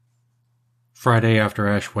Friday after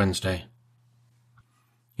Ash Wednesday.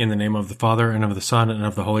 In the name of the Father, and of the Son, and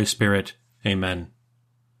of the Holy Spirit. Amen.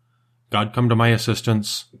 God, come to my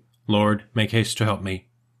assistance. Lord, make haste to help me.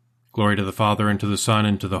 Glory to the Father, and to the Son,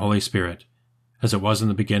 and to the Holy Spirit, as it was in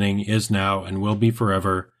the beginning, is now, and will be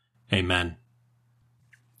forever. Amen.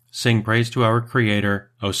 Sing praise to our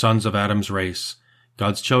Creator, O sons of Adam's race,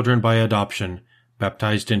 God's children by adoption,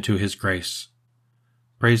 baptized into his grace.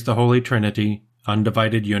 Praise the Holy Trinity,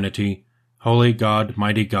 undivided unity, Holy God,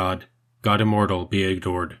 mighty God, God immortal, be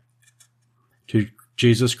adored. To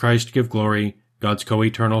Jesus Christ give glory, God's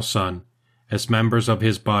co-eternal Son. As members of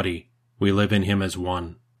his body, we live in him as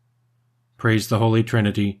one. Praise the Holy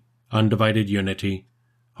Trinity, undivided unity,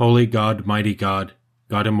 Holy God, mighty God,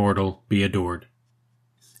 God immortal, be adored.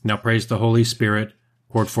 Now praise the Holy Spirit,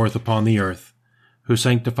 poured forth upon the earth, who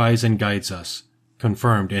sanctifies and guides us,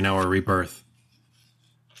 confirmed in our rebirth.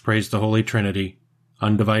 Praise the Holy Trinity,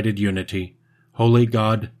 undivided unity, Holy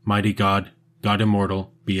God, mighty God, God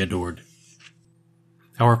immortal, be adored.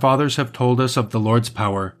 Our fathers have told us of the Lord's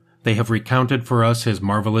power. They have recounted for us his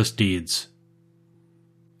marvelous deeds.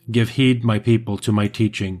 Give heed, my people, to my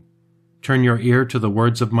teaching. Turn your ear to the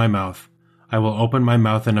words of my mouth. I will open my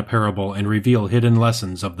mouth in a parable and reveal hidden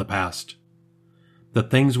lessons of the past. The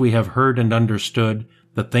things we have heard and understood,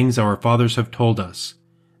 the things our fathers have told us,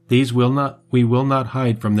 these we will not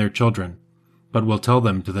hide from their children, but will tell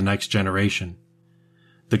them to the next generation.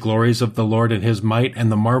 The glories of the Lord and his might and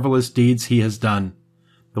the marvelous deeds he has done,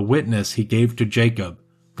 the witness he gave to Jacob,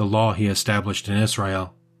 the law he established in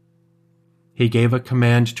Israel. He gave a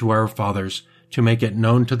command to our fathers to make it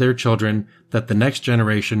known to their children, that the next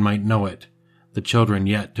generation might know it, the children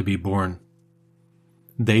yet to be born.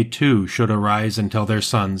 They too should arise and tell their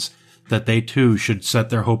sons, that they too should set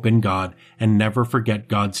their hope in God and never forget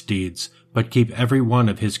God's deeds, but keep every one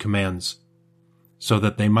of his commands, so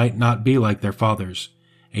that they might not be like their fathers,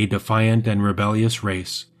 a defiant and rebellious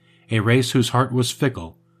race, a race whose heart was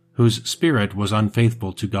fickle, whose spirit was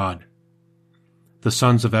unfaithful to God. The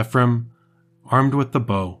sons of Ephraim, armed with the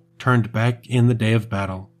bow, turned back in the day of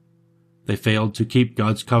battle. They failed to keep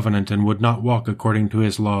God's covenant and would not walk according to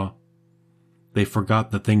his law. They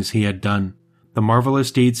forgot the things he had done, the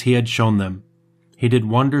marvelous deeds he had shown them. He did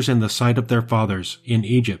wonders in the sight of their fathers, in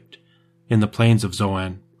Egypt, in the plains of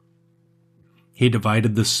Zoan. He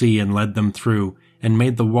divided the sea and led them through, and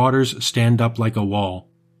made the waters stand up like a wall.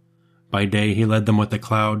 By day he led them with a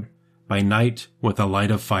cloud, by night with a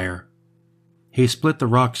light of fire. He split the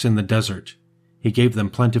rocks in the desert. He gave them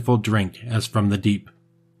plentiful drink as from the deep.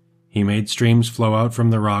 He made streams flow out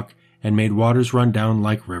from the rock, and made waters run down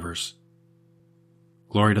like rivers.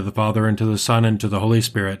 Glory to the Father, and to the Son, and to the Holy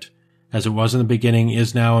Spirit, as it was in the beginning,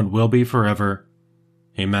 is now, and will be forever.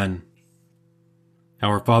 Amen.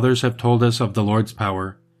 Our fathers have told us of the Lord's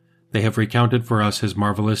power. They have recounted for us his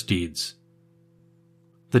marvelous deeds.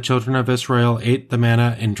 The children of Israel ate the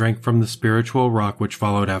manna and drank from the spiritual rock which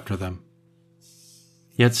followed after them.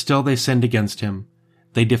 Yet still they sinned against him.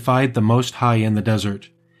 They defied the Most High in the desert.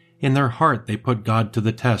 In their heart they put God to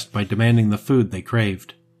the test by demanding the food they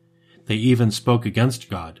craved. They even spoke against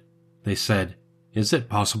God. They said, "Is it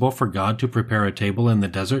possible for God to prepare a table in the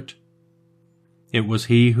desert?" It was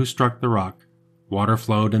he who struck the rock. Water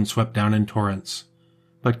flowed and swept down in torrents.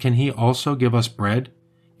 But can he also give us bread?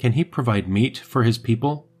 Can he provide meat for his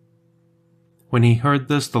people? When he heard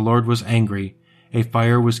this, the Lord was angry. A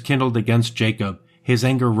fire was kindled against Jacob. His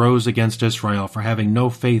anger rose against Israel for having no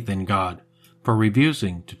faith in God, for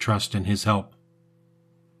refusing to trust in his help.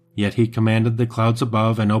 Yet he commanded the clouds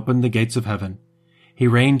above and opened the gates of heaven. He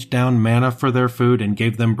rained down manna for their food and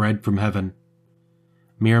gave them bread from heaven.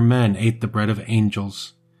 Mere men ate the bread of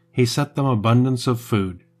angels. He set them abundance of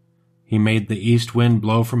food. He made the east wind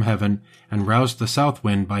blow from heaven, and roused the south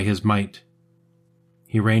wind by his might.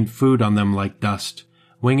 He rained food on them like dust,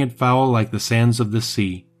 winged fowl like the sands of the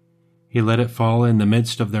sea. He let it fall in the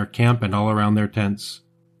midst of their camp and all around their tents.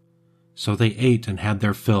 So they ate and had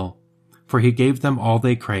their fill, for he gave them all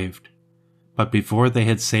they craved. But before they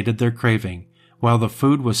had sated their craving, while the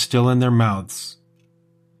food was still in their mouths,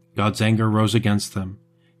 God's anger rose against them.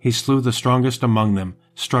 He slew the strongest among them,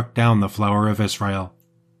 struck down the flower of Israel.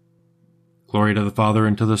 Glory to the Father,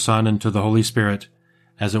 and to the Son, and to the Holy Spirit,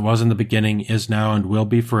 as it was in the beginning, is now, and will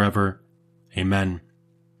be forever. Amen.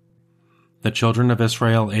 The children of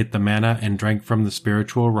Israel ate the manna and drank from the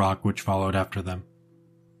spiritual rock which followed after them.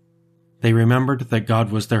 They remembered that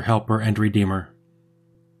God was their helper and redeemer.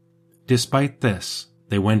 Despite this,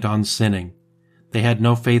 they went on sinning. They had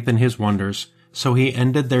no faith in his wonders, so he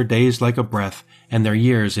ended their days like a breath, and their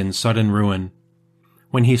years in sudden ruin.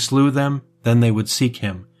 When he slew them, then they would seek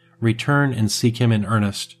him, return and seek him in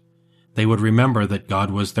earnest. They would remember that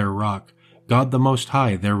God was their rock, God the Most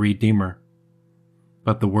High, their Redeemer.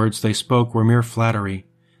 But the words they spoke were mere flattery.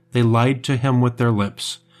 They lied to him with their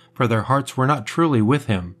lips, for their hearts were not truly with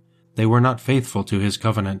him. They were not faithful to his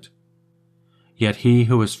covenant. Yet he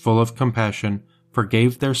who is full of compassion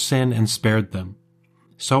forgave their sin and spared them.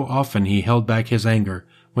 So often he held back his anger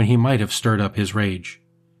when he might have stirred up his rage.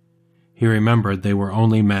 He remembered they were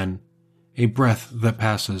only men, a breath that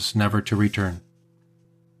passes, never to return.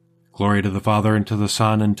 Glory to the Father, and to the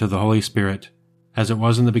Son, and to the Holy Spirit, as it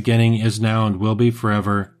was in the beginning, is now, and will be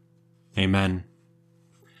forever. Amen.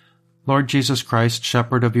 Lord Jesus Christ,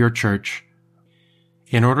 Shepherd of your Church,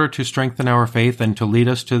 in order to strengthen our faith and to lead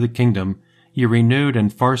us to the kingdom, you renewed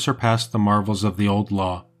and far surpassed the marvels of the old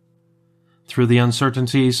law. Through the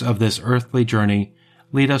uncertainties of this earthly journey,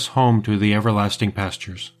 lead us home to the everlasting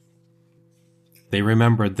pastures. They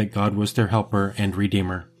remembered that God was their helper and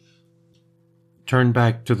Redeemer. Turn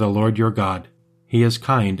back to the Lord your God. He is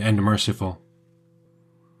kind and merciful.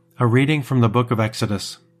 A reading from the book of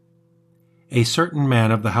Exodus. A certain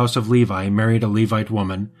man of the house of Levi married a Levite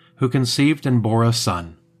woman, who conceived and bore a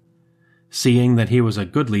son. Seeing that he was a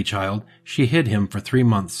goodly child, she hid him for 3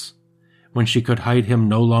 months. When she could hide him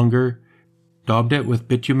no longer, daubed it with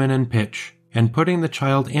bitumen and pitch, and putting the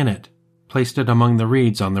child in it, placed it among the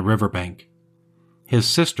reeds on the river bank. His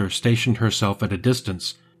sister stationed herself at a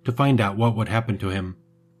distance to find out what would happen to him.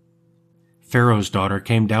 Pharaoh's daughter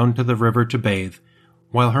came down to the river to bathe,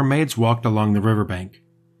 while her maids walked along the river bank.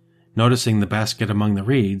 Noticing the basket among the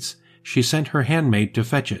reeds, she sent her handmaid to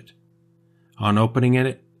fetch it. On opening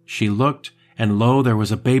it, she looked, and lo, there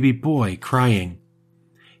was a baby boy crying.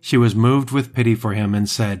 She was moved with pity for him and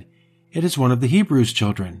said, "It is one of the Hebrews'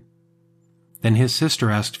 children." Then his sister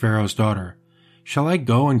asked Pharaoh's daughter, "Shall I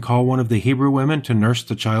go and call one of the Hebrew women to nurse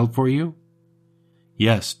the child for you?"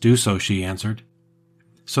 "Yes, do so," she answered.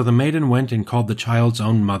 So the maiden went and called the child's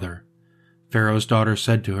own mother. Pharaoh's daughter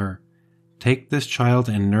said to her, "Take this child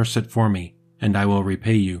and nurse it for me, and I will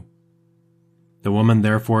repay you." The woman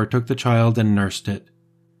therefore took the child and nursed it.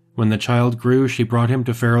 When the child grew, she brought him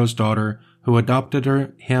to Pharaoh's daughter, who adopted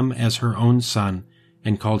him as her own son,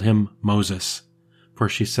 and called him Moses, for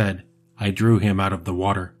she said, "I drew him out of the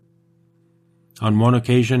water." On one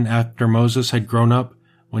occasion, after Moses had grown up,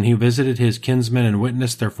 when he visited his kinsmen and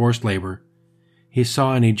witnessed their forced labor, he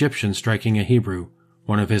saw an Egyptian striking a Hebrew,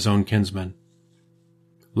 one of his own kinsmen.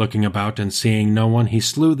 Looking about and seeing no one, he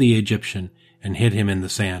slew the Egyptian and hid him in the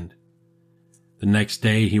sand. The next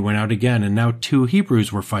day he went out again, and now 2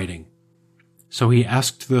 Hebrews were fighting. So he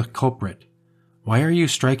asked the culprit, "Why are you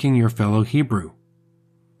striking your fellow Hebrew?"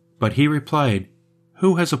 But he replied,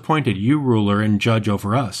 "Who has appointed you ruler and judge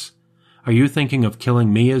over us? Are you thinking of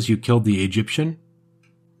killing me as you killed the Egyptian?"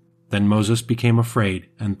 Then Moses became afraid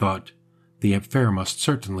and thought, "The affair must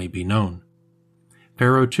certainly be known."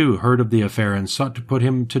 Pharaoh too heard of the affair and sought to put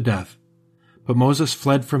him to death. But Moses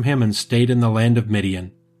fled from him and stayed in the land of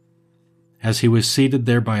Midian. As he was seated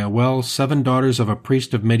there by a well, 7 daughters of a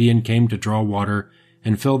priest of Midian came to draw water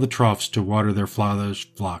and fill the troughs to water their father's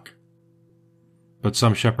flock. But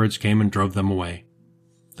some shepherds came and drove them away.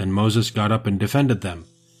 Then Moses got up and defended them,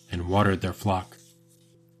 and watered their flock.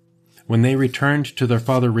 When they returned to their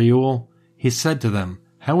father Reuel, he said to them,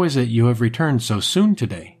 "How is it you have returned so soon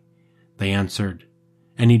today?" They answered,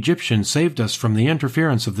 "An Egyptian saved us from the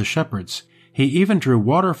interference of the shepherds. He even drew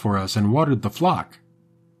water for us and watered the flock."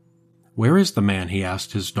 "Where is the man?" he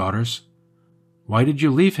asked his daughters. "Why did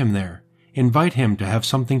you leave him there? Invite him to have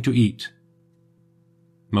something to eat."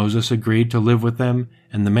 Moses agreed to live with them,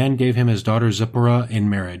 and the man gave him his daughter Zipporah in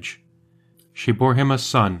marriage. She bore him a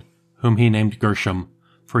son, whom he named Gershom,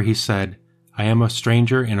 for he said, "I am a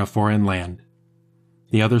stranger in a foreign land."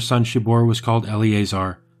 The other son she bore was called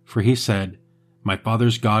Eleazar, for he said, "My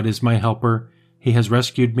father's God is my helper. He has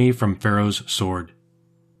rescued me from Pharaoh's sword."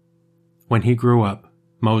 When he grew up,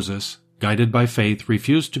 Moses, guided by faith,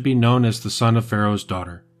 refused to be known as the son of Pharaoh's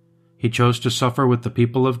daughter. He chose to suffer with the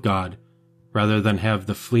people of God rather than have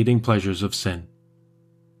the fleeting pleasures of sin.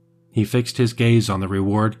 He fixed his gaze on the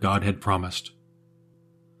reward God had promised.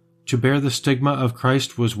 To bear the stigma of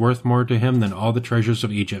Christ was worth more to him than all the treasures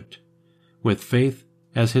of Egypt. With faith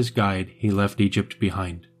as his guide, he left Egypt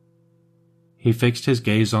behind. He fixed his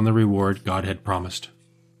gaze on the reward God had promised.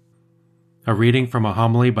 A reading from a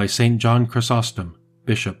homily by St. John Chrysostom,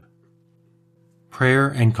 Bishop. Prayer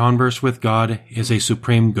and converse with God is a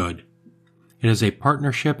supreme good. It is a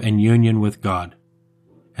partnership and union with God.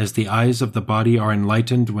 As the eyes of the body are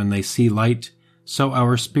enlightened when they see light, so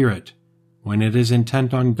our spirit, when it is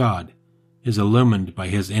intent on God, is illumined by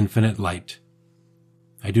his infinite light.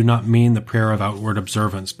 I do not mean the prayer of outward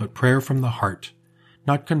observance, but prayer from the heart,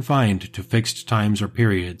 not confined to fixed times or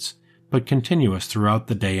periods, but continuous throughout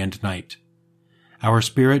the day and night. Our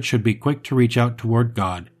spirit should be quick to reach out toward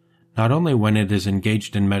God, not only when it is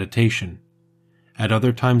engaged in meditation. At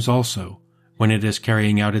other times also, when it is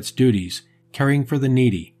carrying out its duties, caring for the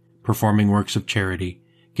needy, performing works of charity,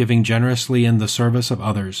 giving generously in the service of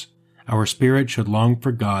others, our spirit should long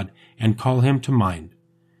for God and call Him to mind,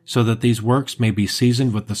 so that these works may be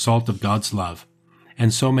seasoned with the salt of God's love,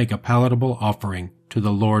 and so make a palatable offering to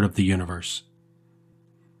the Lord of the universe.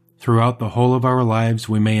 Throughout the whole of our lives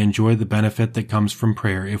we may enjoy the benefit that comes from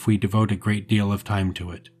prayer if we devote a great deal of time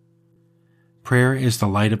to it. Prayer is the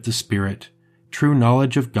light of the Spirit, true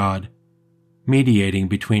knowledge of God, mediating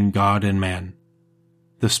between God and man.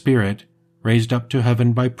 The Spirit, raised up to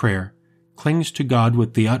heaven by prayer, clings to God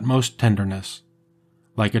with the utmost tenderness.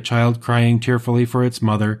 Like a child crying tearfully for its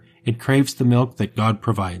mother, it craves the milk that God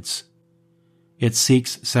provides. It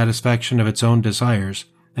seeks satisfaction of its own desires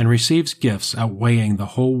and receives gifts outweighing the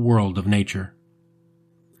whole world of nature.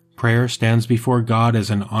 Prayer stands before God as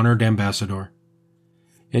an honored ambassador.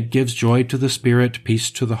 It gives joy to the spirit, peace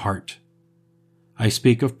to the heart. I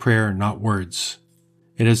speak of prayer, not words.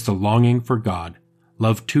 It is the longing for God,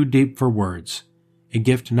 love too deep for words, a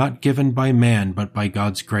gift not given by man but by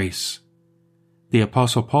God's grace. The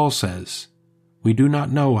Apostle Paul says, "We do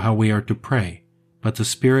not know how we are to pray, but the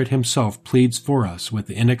Spirit Himself pleads for us with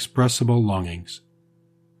inexpressible longings."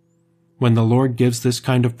 When the Lord gives this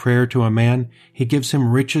kind of prayer to a man, He gives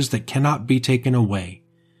him riches that cannot be taken away,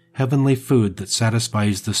 heavenly food that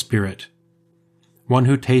satisfies the spirit. One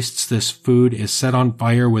who tastes this food is set on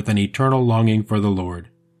fire with an eternal longing for the Lord.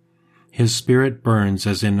 His spirit burns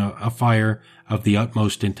as in a fire of the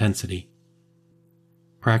utmost intensity.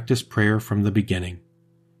 Practice prayer from the beginning.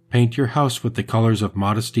 Paint your house with the colors of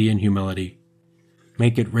modesty and humility.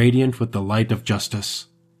 Make it radiant with the light of justice.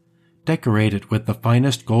 Decorate it with the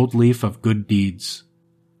finest gold leaf of good deeds.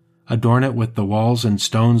 Adorn it with the walls and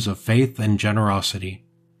stones of faith and generosity.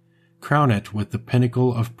 Crown it with the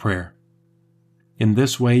pinnacle of prayer. In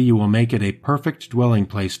this way you will make it a perfect dwelling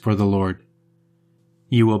place for the Lord.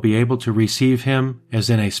 You will be able to receive Him as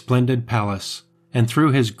in a splendid palace, and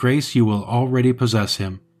through His grace you will already possess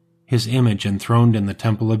Him, His image enthroned in the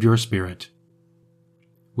temple of your spirit.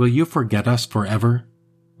 Will you forget us forever?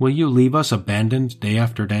 Will you leave us abandoned day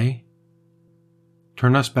after day?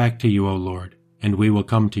 Turn us back to you, O Lord, and we will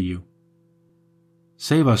come to you.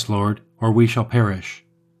 Save us, Lord, or we shall perish.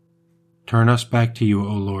 Turn us back to you,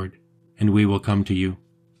 O Lord, and we will come to you.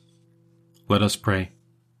 Let us pray.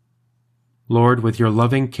 Lord, with your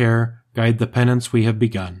loving care, guide the penance we have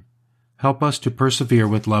begun. Help us to persevere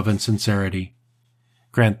with love and sincerity.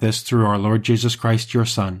 Grant this through our Lord Jesus Christ, your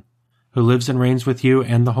Son, who lives and reigns with you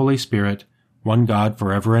and the Holy Spirit, one God,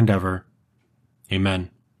 forever and ever. Amen.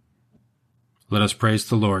 Let us praise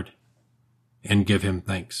the Lord and give Him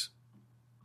thanks.